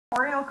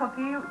Oreo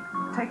cookie,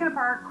 take it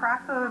apart,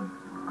 crack the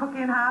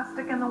cookie in half,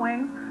 stick in the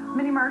wings,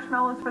 mini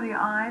marshmallows for the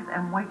eyes,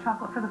 and white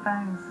chocolate for the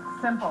fangs.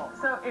 Simple.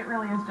 So it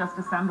really is just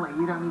assembly.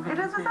 You don't even. It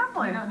is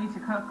assembly. You don't need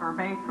to cook or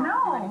bake or do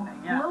No.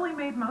 anything. Yeah. Lily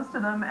made most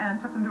of them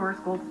and took them to her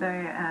school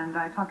today, and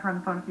I talked to her on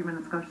the phone a few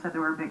minutes ago. She said they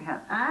were a big hit.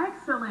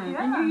 Excellent.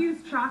 Yeah. And you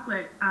use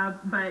chocolate,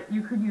 but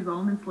you could use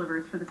almond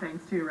slivers for the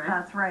fangs too, right?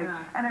 That's right.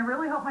 Yeah. And I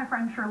really hope my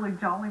friend Shirley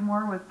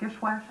Jollymore with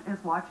GISHWHES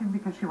is watching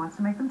because she wants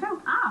to make them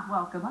too. Ah,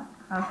 well, good luck.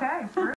 Okay.